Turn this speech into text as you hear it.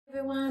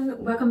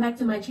everyone, welcome back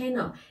to my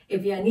channel.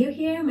 If you are new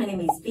here, my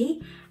name is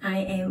Dee. I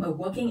am a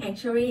working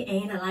actuary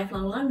and a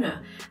lifelong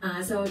learner.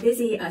 So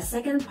this is a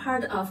second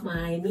part of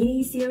my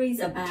mini series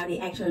about the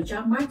actual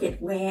job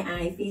market where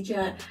I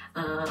feature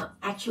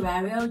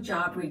actuarial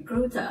job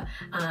recruiter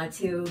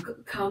to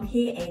come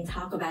here and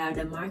talk about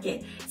the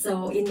market.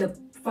 So in the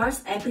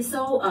first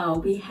episode,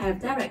 we have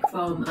Derek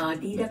from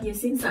DW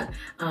Simpson,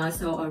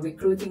 so a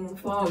recruiting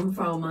firm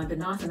from the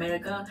North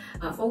America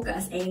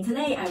focus. And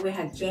today I will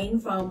have Jane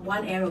from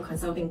One Arrow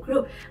Consulting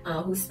Group,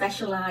 who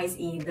specialize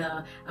in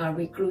the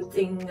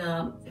recruiting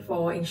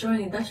for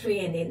insurance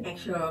industry and in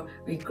actual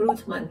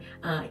recruitment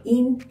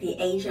in the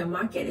Asia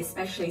market,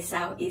 especially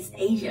Southeast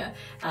Asia.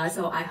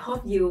 So I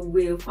hope you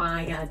will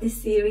find this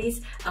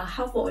series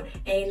helpful.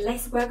 And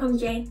let's welcome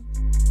Jane.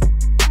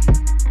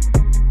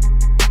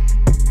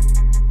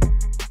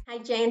 Hi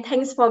Jane,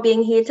 thanks for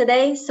being here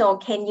today. So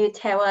can you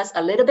tell us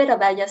a little bit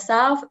about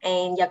yourself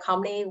and your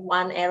company,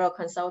 One Arrow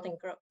Consulting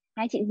Group?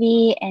 Hi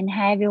Chickvee, and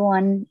hi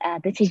everyone.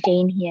 This is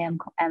Jane here.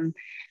 I'm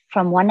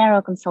from One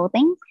Arrow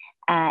Consulting,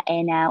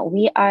 and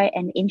we are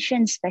an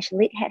insurance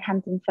specialist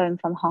headhunting firm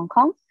from Hong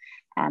Kong.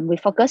 We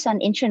focus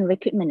on insurance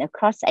recruitment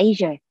across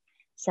Asia.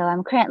 So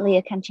I'm currently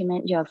a country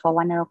manager for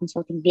One Arrow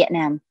Consulting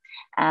Vietnam.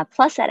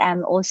 Plus that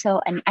I'm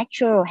also an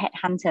actuarial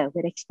headhunter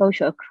with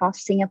exposure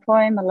across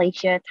Singapore,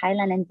 Malaysia,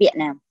 Thailand, and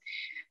Vietnam.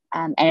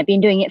 And I've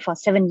been doing it for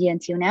 7 years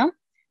until now.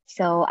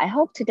 So I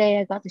hope today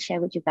I got to share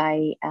with you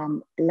guys a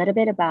little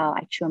bit about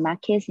actual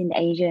markets in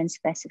Asia and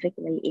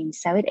specifically in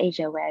South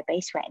Asia where I'm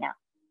based right now.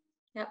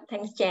 Yeah,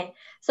 thanks, Jane.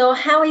 So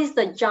how is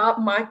the job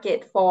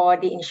market for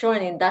the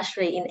insurance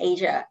industry in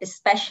Asia,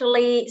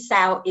 especially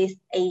Southeast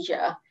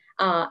Asia?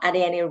 Are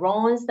there any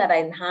roles that are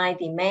in high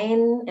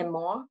demand and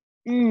more?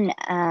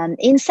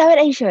 In South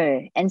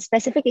Asia and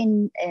specific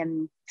in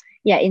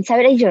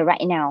South Asia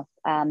right now,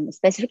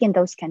 specific in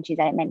those countries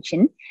that I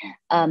mentioned,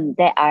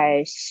 there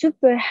are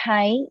super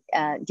high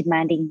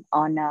demanding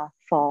on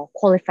for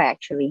qualified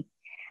actuary.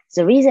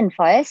 The reason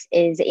for us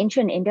is the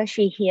insurance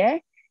industry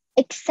here,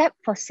 except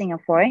for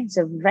Singapore,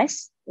 the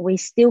rest we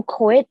still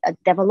call it a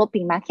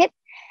developing market,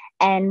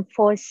 and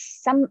for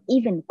some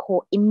even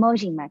call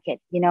emerging market,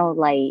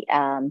 like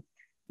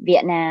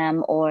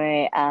Vietnam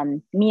or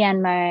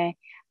Myanmar,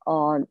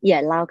 or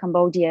Laos,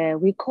 Cambodia,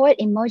 we call it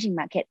emerging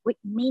market, which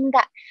means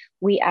that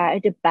we are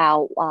at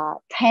about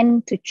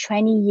 10 to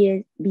 20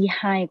 years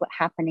behind what's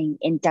happening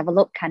in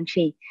developed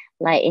country,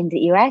 like in the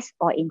US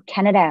or in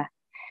Canada.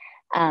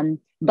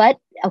 But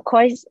of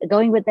course,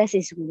 going with this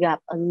is we have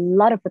a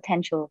lot of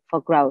potential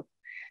for growth.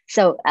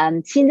 So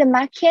since the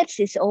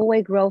markets is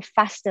always grow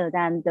faster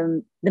than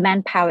the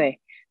manpower,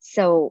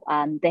 so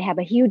they have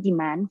a huge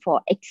demand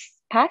for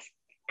expats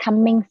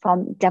coming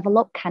from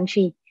developed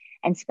country,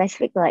 and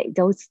specifically like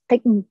those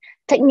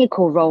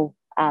technical role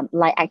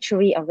like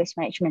actuary or risk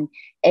management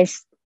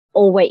is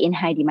always in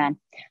high demand.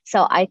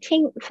 So I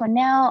think for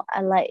now,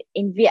 like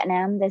in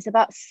Vietnam, there's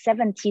about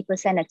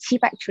 70% of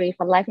chief actuary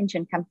for life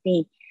insurance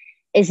company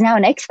is now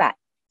an expat.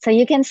 So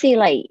you can see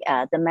like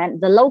the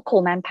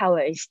local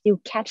manpower is still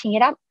catching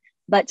it up,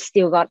 but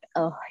still got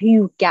a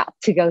huge gap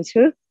to go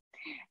through.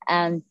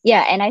 And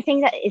I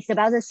think that it's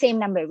about the same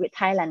number with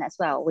Thailand as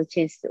well, which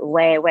is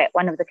where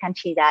one of the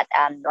countries that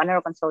One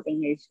Arrow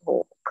Consulting is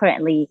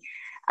currently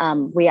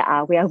we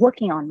are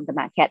working on the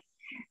market.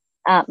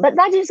 But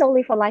that is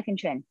only for life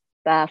insurance.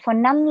 But for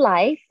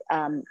non-life,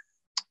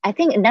 I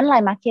think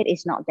non-life market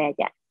is not there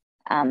yet.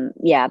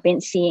 I've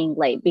been seeing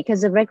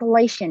because the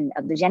regulation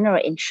of the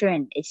general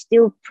insurance is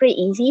still pretty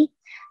easy,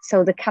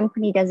 so the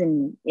company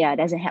doesn't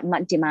have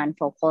much demand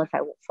for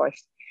qualified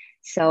workforce.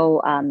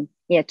 So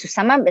to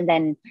sum up, and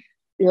then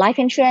life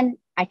insurance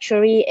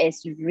actuary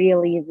is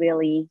really,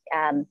 really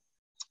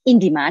in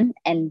demand.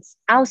 And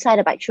outside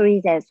of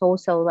actuary, there's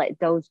also like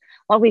those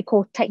what we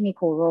call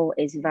technical role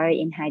is very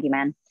in high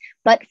demand.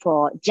 But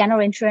for general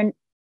insurance,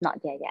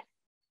 not there yet.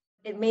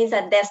 It means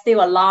that there's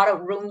still a lot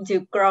of room to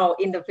grow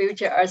in the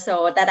future,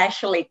 so that's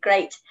actually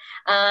great.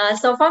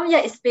 So from your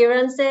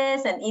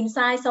experiences and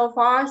insights so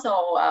far,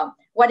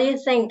 what do you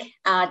think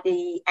are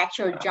the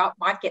actual job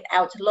market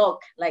outlook,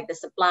 like the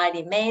supply,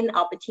 demand,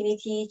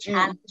 opportunity,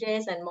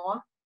 challenges, and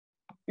more?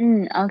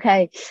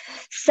 Okay,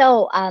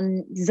 so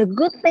the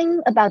good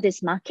thing about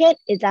this market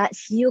is that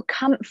if you're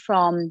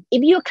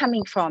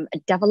coming from a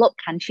developed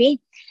country,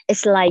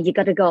 it's like you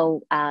got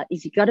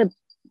to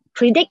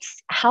predict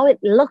how it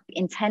look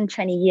in 10,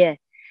 20 years,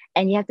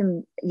 and you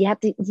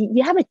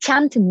have a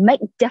chance to make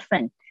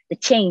the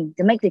change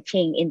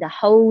in the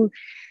whole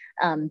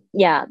in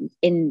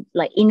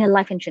a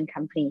life insurance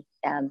company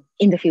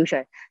in the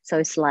future. So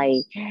it's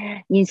like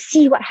you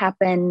see what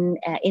happened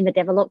in the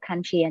developed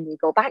country and you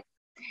go back.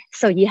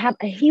 So you have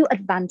a huge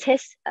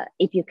advantage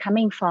if you're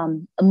coming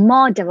from a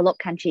more developed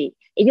country.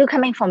 If you're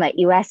coming from like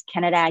US,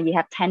 Canada, you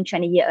have 10,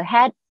 20 years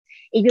ahead.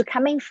 If you're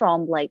coming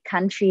from like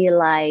country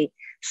like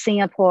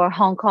Singapore,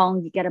 Hong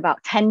Kong, you get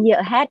about 10 years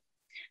ahead.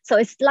 So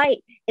it's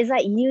like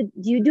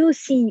you do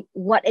see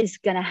what is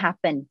gonna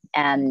happen.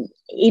 And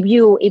if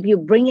you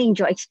bringing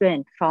your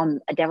experience from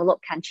a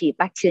developed country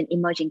back to an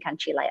emerging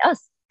country like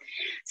us,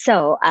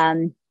 So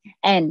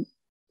and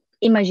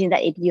imagine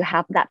that if you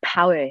have that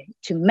power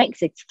to make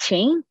the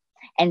change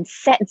and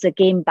set the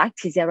game back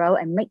to zero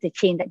and make the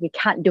change that you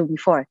can't do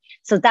before.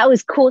 So that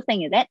was cool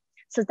thing, is it?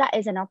 So that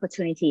is an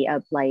opportunity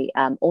of like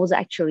also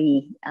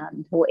actually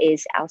who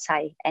is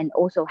outside and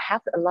also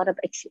have a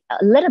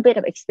little bit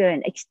of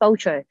experience,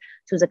 exposure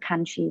to the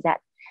country that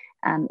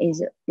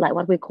is like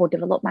what we call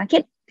developed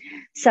market.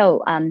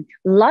 So a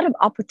lot of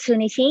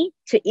opportunity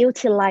to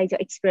utilize your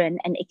experience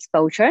and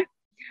exposure.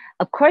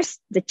 Of course,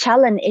 the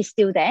challenge is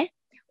still there.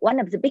 One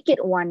of the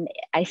biggest one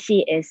I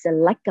see is the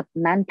lack of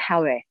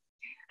manpower.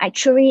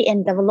 Actually,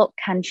 in developed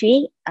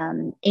country,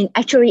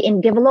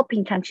 in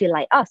developing country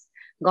like us,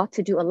 got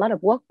to do a lot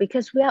of work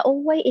because we are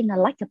always in a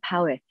lack of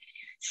power.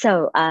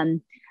 So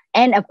and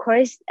of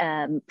course,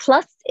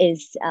 plus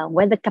is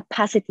where the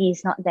capacity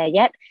is not there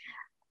yet,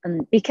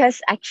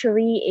 because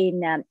actually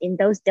in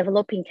those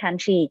developing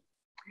country,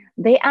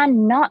 they are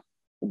not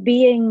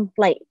being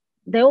like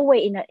they're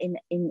always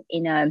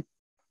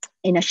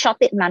in a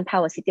shortage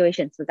manpower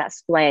situation. So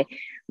that's why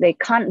they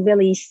can't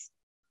really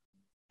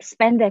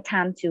spend their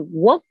time to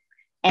work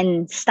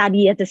and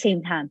study at the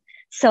same time.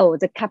 So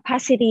the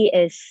capacity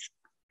is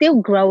still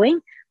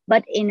growing,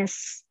 but in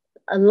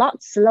a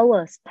lot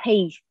slower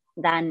pace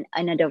than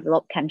in a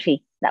developed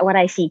country. That's what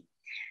I see.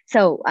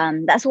 So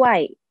that's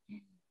why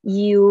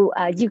you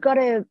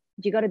gotta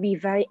be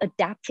very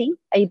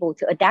able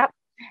to adapt,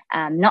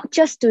 not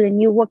just to the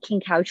new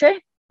working culture,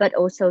 but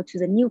also to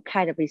the new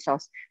kind of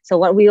resource. So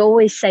what we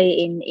always say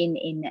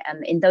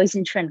in those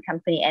insurance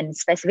company and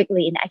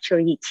specifically in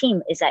actuary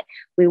team is that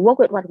we work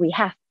with what we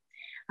have.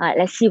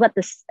 Let's see what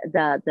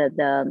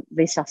the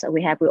resource that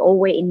we have. We're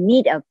always in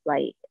need of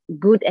like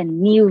good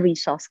and new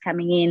resource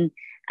coming in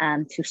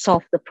to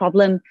solve the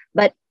problem.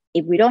 But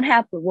if we don't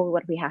have, we work with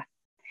what we have.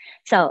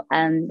 So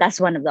that's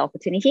one of the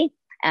opportunity.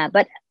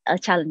 But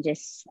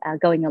challenges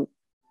going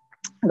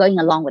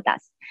along with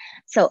that.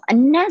 So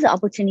another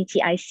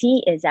opportunity I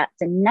see is that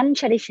the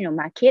non-traditional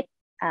market,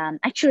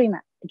 actually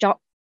job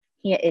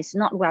here is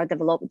not well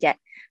developed yet.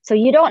 So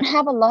you don't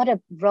have a lot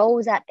of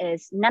roles that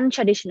is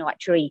non-traditional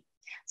actually.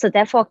 So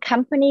therefore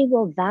company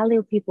will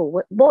value people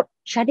with both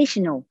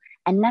traditional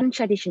and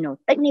non-traditional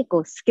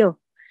technical skill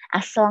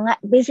as long as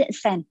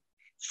business sense.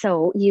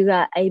 So you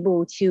are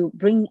able to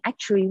bring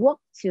actually work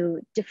to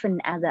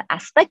different other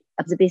aspects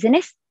of the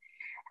business.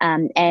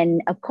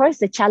 And of course,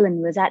 the challenge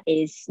with that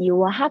is you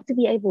will have to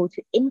be able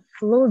to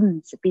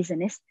influence the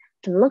business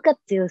to look at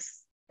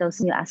those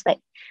new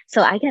aspects.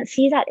 So I can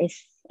see that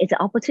it's an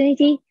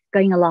opportunity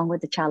going along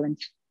with the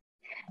challenge.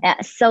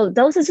 So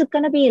those are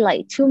going to be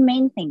like two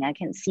main things I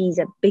can see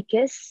the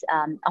biggest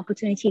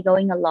opportunity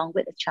going along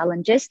with the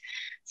challenges.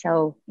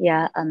 So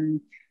yeah,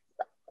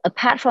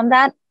 apart from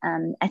that,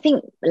 I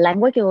think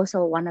language is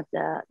also one of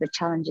the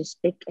challenges,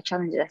 big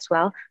challenges as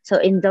well. So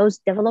in those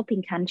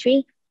developing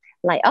countries,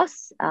 like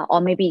us, or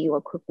maybe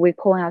we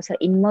call ourselves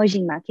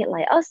emerging market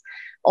like us,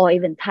 or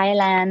even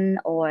Thailand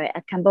or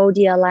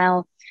Cambodia,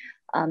 Laos,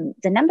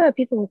 the number of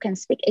people who can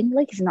speak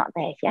English is not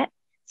there yet.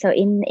 So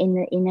in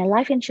a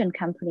life insurance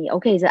company,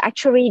 okay, the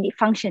actuary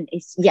function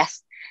is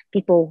yes,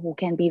 people who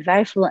can be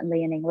very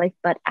fluently in English,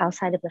 but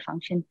outside of the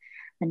function,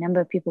 the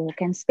number of people who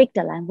can speak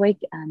the language,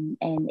 and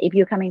if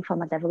you're coming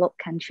from a developed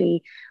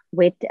country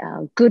with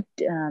good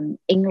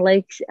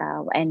English,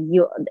 and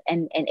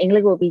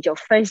English will be your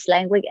first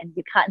language, and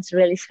you can't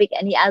really speak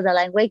any other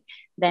language,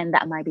 then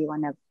that might be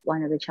one of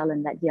the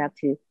challenge that you have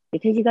to,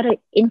 because you got to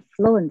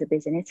influence the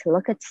business to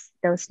look at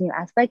those new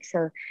aspects.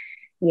 So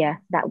yeah,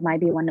 that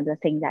might be one of the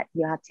things that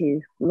you have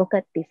to look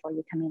at before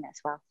you come in as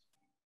well.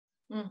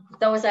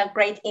 Those are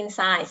great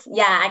insights.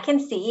 Yeah, I can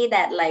see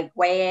that like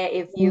where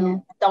if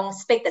you don't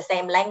speak the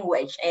same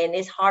language and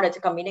it's harder to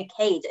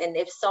communicate, and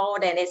if so,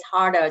 then it's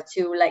harder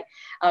to like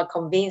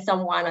convince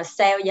someone or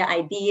sell your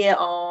idea,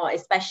 or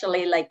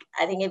especially like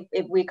I think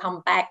if we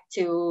come back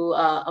to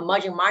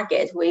emerging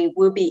markets, we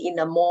will be in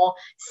a more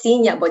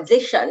senior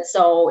position.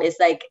 So it's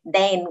like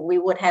then we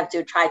would have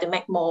to try to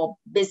make more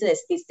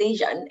business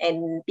decision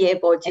and be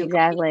able to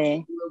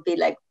exactly will be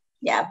like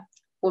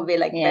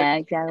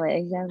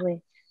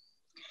exactly.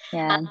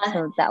 Yeah,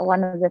 so that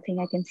one of the thing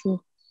I can see.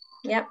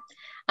 Yep.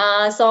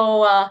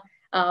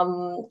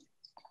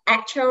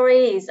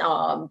 Actuary is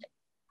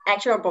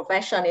actual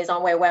profession is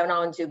always well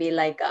known to be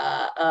like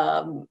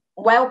a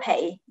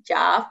well-paid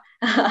job.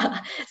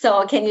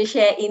 So can you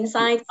share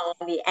insights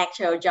on the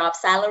actual job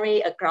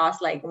salary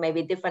across like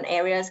maybe different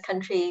areas,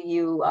 country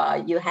you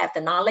have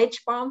the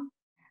knowledge from?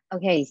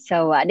 Okay,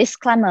 so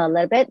disclaimer a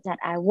little bit that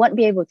I won't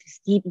be able to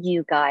give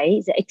you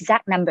guys the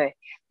exact number,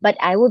 but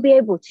I will be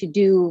able to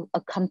do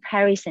a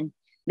comparison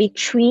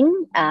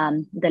between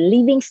the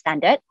living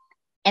standard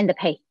and the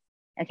pay.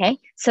 Okay,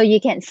 so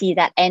you can see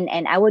that, and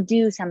I would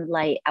do some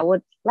I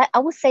would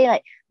say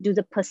like do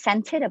the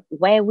percentage of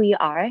where we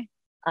are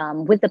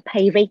with the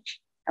pay rate,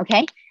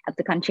 okay, of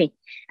the country.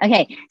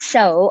 Okay,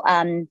 so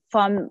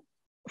from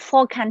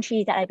 4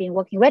 countries that I've been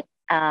working with,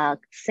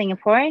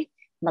 Singapore,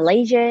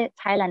 Malaysia,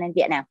 Thailand, and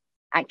Vietnam.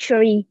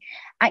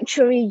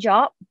 Actuary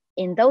job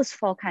in those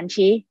 4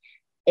 countries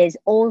is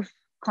all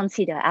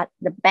considered as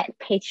the bad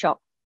paid job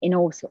in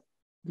also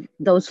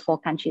those 4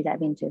 countries I've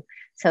been to.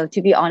 So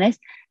to be honest,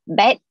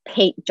 bad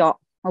paid job.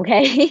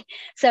 Okay.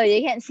 So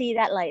you can see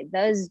that like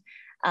those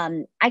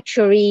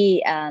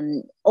actually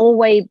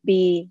always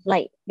be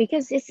like,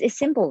 because it's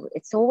simple,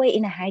 it's always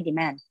in a high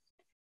demand.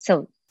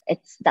 So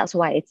that's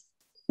why it's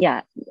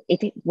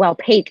it well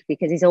paid,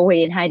 because it's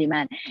always in high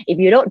demand. If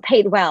you don't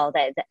pay well,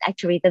 that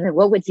actually doesn't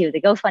work with you. They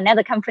go for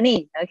another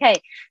company.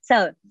 Okay.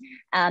 So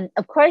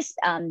of course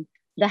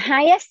the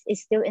highest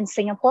is still in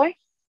Singapore,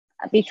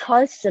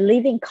 because the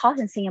living cost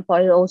in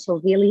Singapore is also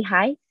really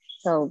high.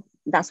 So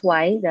that's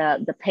why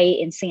the pay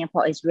in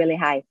Singapore is really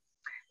high.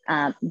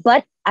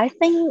 But I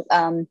think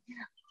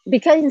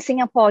because in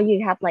Singapore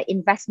you have like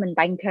investment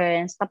banker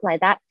and stuff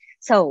like that.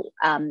 So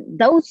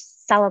those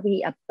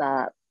salary of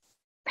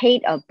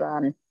paid of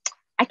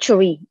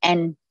actuary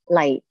and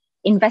like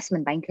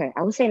investment banker,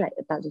 I would say like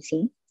about the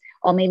same,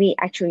 or maybe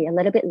actually a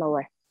little bit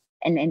lower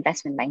in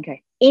investment banker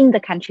in the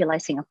country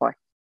like Singapore.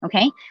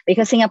 Okay,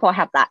 because Singapore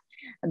have that.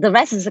 The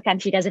rest of the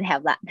country doesn't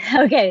have that.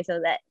 Okay, so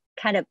that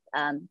kind of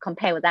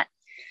compare with that.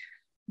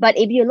 But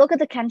if you look at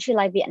the country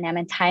like Vietnam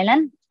and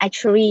Thailand,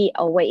 actually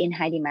always in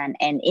high demand,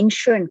 and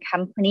insurance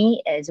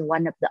company is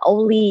one of the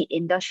only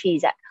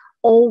industries that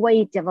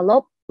always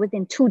develop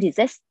within 2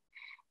 digits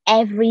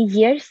every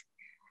year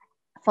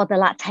for the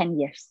last 10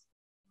 years.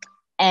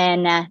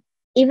 And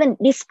even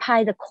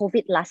despite the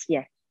COVID last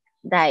year,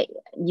 that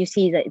you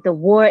see that the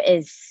war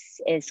is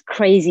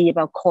crazy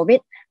about COVID,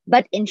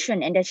 but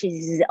insurance industry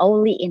is the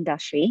only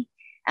industry.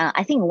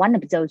 I think one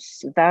of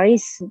those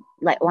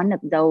one of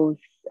those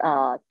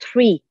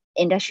 3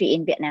 industry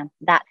in Vietnam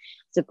that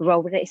the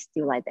growth rate is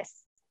still like this.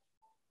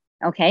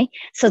 Okay,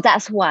 so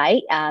that's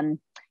why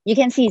you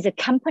can see the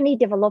company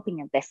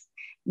developing at this,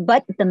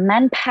 but the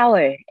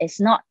manpower is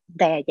not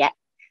there yet.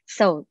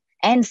 So,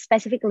 and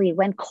specifically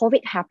when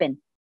COVID happened,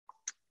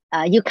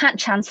 you can't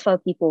transfer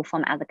people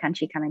from other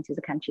country coming to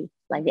the country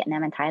like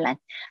Vietnam and Thailand.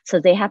 So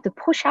they have to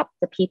push up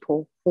the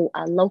people who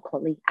are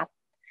locally up,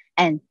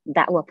 and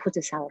that will put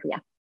the salary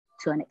up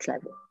to a next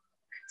level.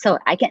 So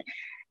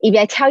if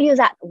I tell you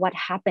that what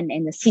happened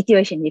in the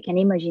situation, you can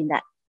imagine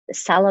that the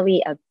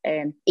salary of,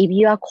 if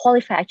you are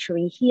qualified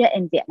actuary here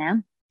in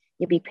Vietnam,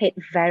 you'll be paid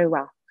very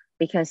well,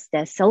 because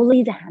there's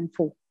solely the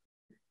handful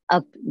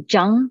of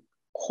young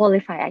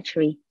qualified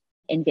actuary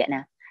in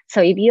Vietnam.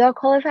 So if you are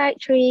qualified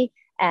actuary,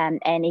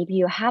 and if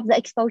you have the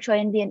exposure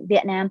in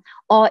Vietnam,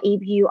 or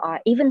if you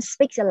are even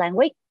speak the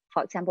language,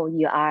 for example,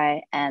 you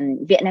are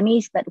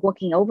Vietnamese but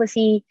working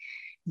overseas,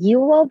 you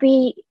will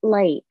be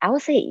like, I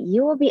would say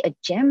you will be a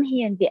gem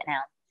here in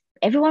Vietnam.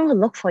 Everyone will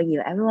look for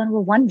you, everyone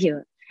will want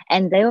you,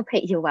 and they will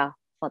pay you well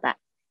for that.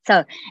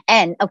 So,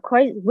 and of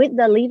course, with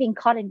the living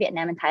cost in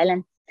Vietnam and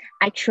Thailand,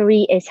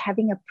 actually is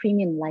having a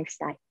premium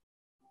lifestyle.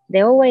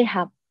 They always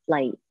have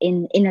like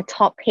in a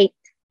top 8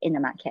 in the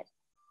market.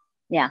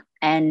 Yeah.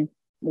 And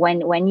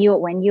when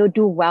you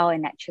do well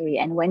in actuary,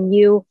 and when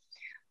you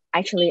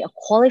actually a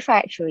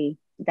qualified actuary,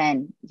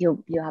 then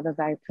you have a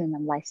very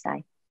premium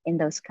lifestyle in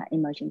those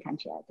emerging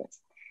countries like this.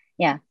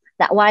 Yeah,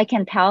 that's why I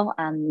can tell.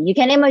 You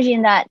can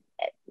imagine that,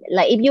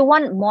 like if you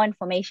want more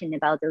information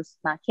about those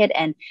market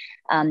and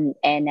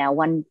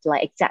want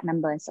like exact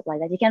number and stuff like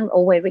that, you can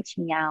always reach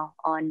me out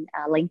on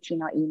LinkedIn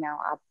or email.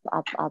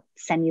 I'll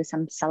send you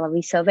some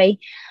salary survey,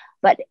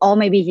 or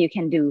maybe you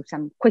can do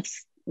some quick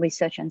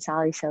research on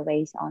salary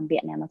surveys on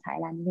Vietnam or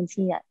Thailand. You can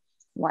see that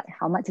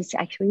how much is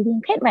actually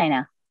being paid right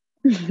now.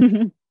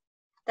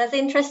 That's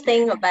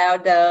interesting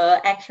about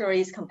the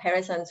actuaries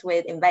comparisons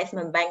with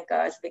investment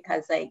bankers,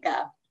 because like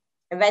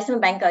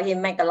investment banker, he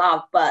make a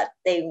lot, but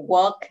they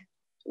work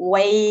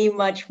way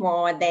much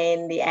more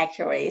than the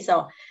actuary.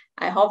 So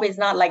I hope it's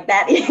not like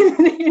that.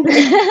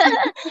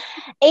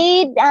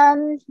 In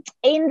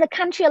the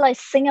country like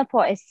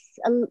Singapore, it's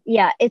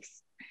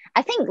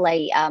I think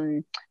like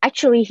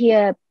actually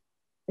here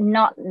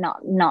not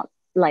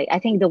like, I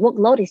think the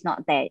workload is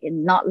not there,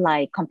 not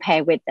like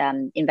compared with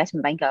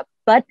investment banker,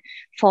 but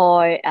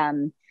for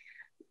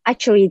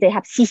actually they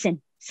have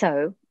season.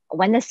 So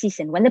when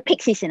the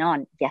peak season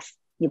on, yes,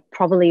 you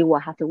probably will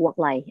have to work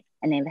like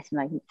an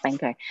investment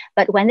banker.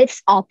 But when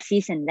it's off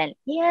season, then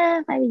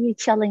yeah, maybe you're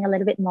chilling a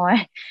little bit more.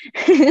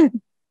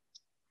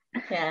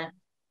 Yeah.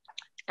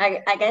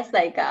 I guess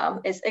like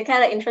it's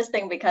kind of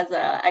interesting, because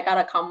I got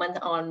a comment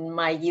on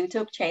my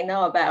YouTube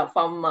channel about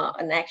from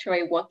an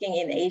actuary working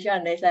in Asia,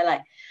 and they said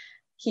like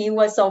he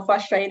was so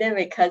frustrated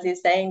because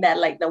he's saying that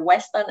like the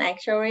Western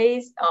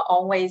actuaries are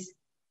always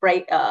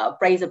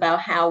praise about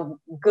how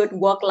good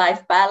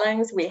work-life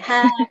balance we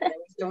have, and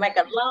we still make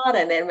a lot,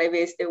 and then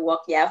maybe still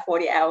work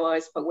 40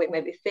 hours per week,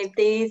 maybe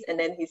 50s, and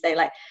then he say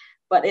like,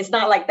 but it's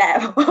not like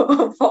that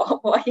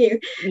for him.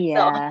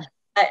 Yeah.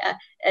 So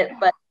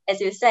but as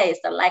you say,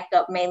 it's the lack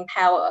of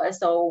manpower.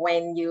 So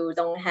when you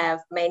don't have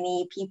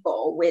many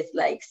people with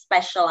like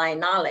specialized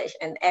knowledge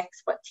and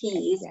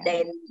expertise,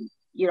 then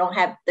you don't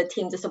have the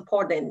team to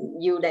support then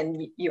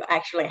you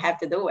actually have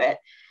to do it.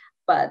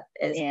 But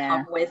it's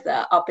come with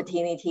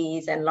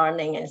opportunities and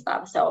learning and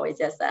stuff. So it's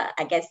just,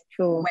 I guess,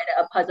 whether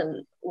a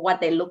person, what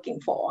they're looking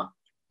for.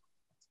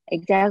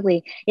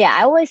 Exactly. Yeah,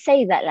 I always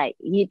say that like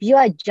if you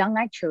are young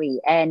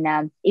actually,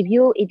 and if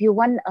you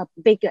want a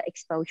bigger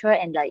exposure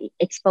and like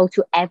exposed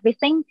to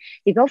everything,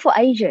 you go for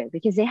Asia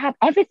because they have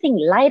everything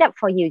lined up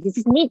for you. You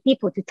just need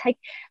people to take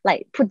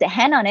like put the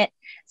hand on it.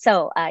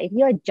 So if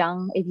you're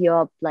young, if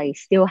you're like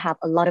still have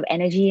a lot of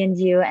energy in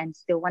you and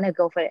still want to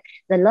go for it,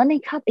 the learning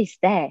cup is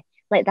there.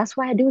 Like that's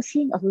why I do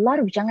see a lot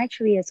of young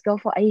actuaries go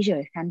for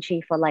Asia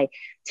country for like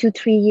 2,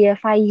 3 years,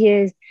 5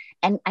 years,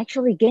 and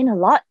actually gain a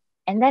lot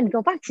and then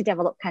go back to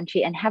developed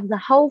country and have the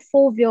whole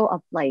full view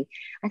of like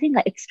I think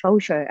like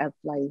exposure of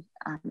like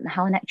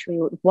how an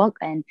actuary would work,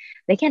 and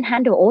they can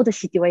handle all the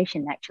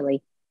situation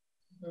actually.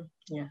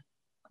 Yeah,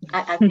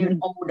 I feel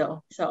old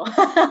though, so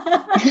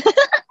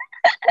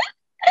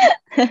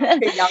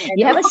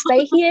You have a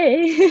stay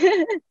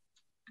here.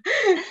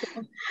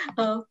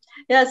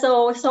 Yeah,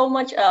 so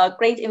much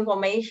great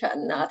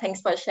information.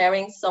 Thanks for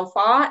sharing so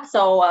far.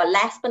 So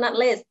last but not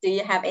least, do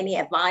you have any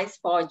advice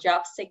for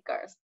job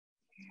seekers?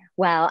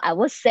 Well, I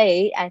would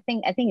say I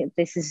think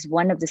this is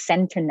one of the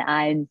sentence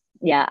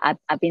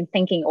I've been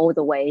thinking all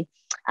the way.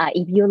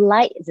 If you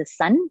like the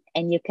sun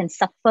and you can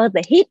suffer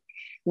the heat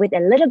with a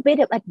little bit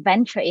of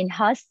adventure in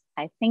us,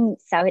 I think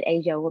South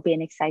Asia will be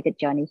an excited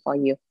journey for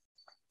you.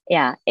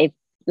 Yeah, if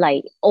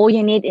like all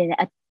you need is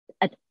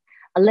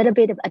a little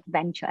bit of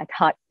adventure at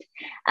heart.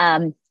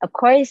 Of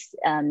course,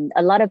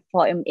 a lot of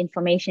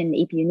information.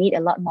 If you need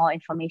a lot more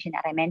information,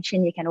 as I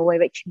mentioned, you can always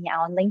reach me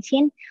out on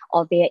LinkedIn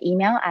or via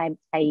email.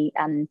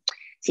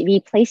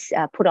 CV, please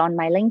put on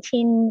my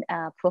LinkedIn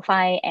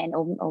profile and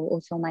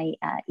also my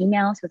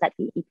email, so that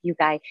if you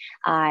guys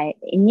are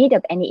in need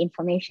of any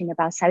information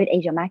about South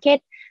Asia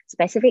market,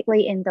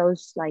 specifically in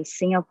those like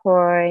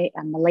Singapore,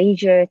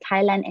 Malaysia,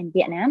 Thailand, and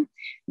Vietnam,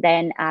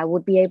 then I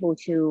would be able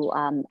to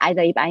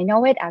either if I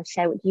know it, I'll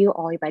share with you,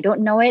 or if I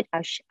don't know it,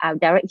 I'll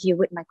direct you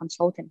with my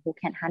consultant who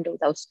can handle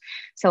those.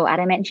 So as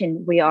I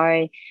mentioned, we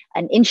are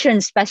an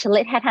insurance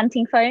specialist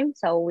headhunting firm.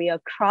 So we are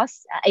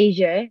across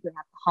Asia. We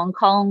have Hong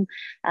Kong,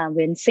 we're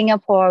in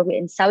Singapore, we're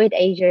in South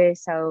Asia.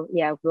 So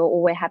yeah, we'll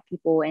always have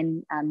people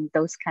in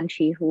those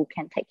countries who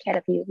can take care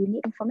of you if you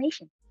need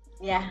information.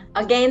 Yeah,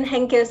 again,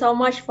 thank you so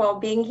much for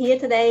being here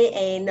today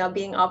and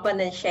being open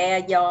and share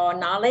your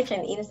knowledge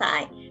and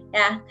insight.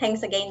 Yeah,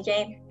 thanks again,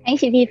 Jane.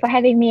 Thanks, Evie, for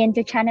having me in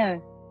the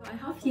channel. I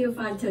hope you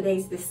find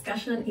today's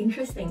discussion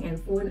interesting and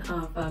full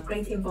of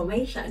great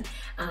information.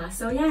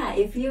 So yeah,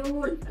 if you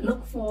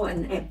look for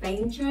an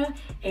adventure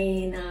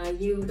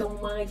and you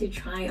don't mind to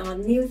try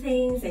on new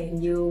things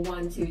and you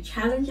want to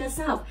challenge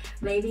yourself,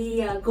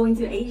 maybe going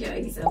to Asia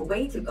is a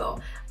way to go.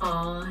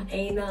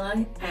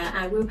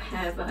 I will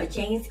have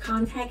Jane's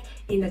contact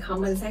in the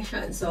comment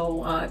section,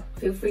 so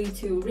feel free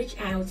to reach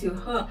out to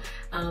her,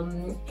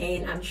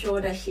 and I'm sure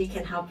that she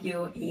can help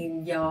you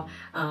in your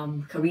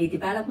career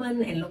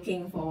development and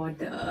looking for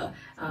the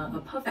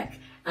perfect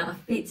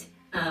fit.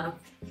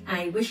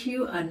 I wish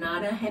you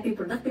another happy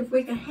productive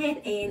week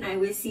ahead, and I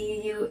will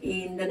see you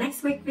in the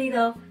next week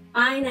video.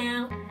 Bye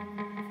now.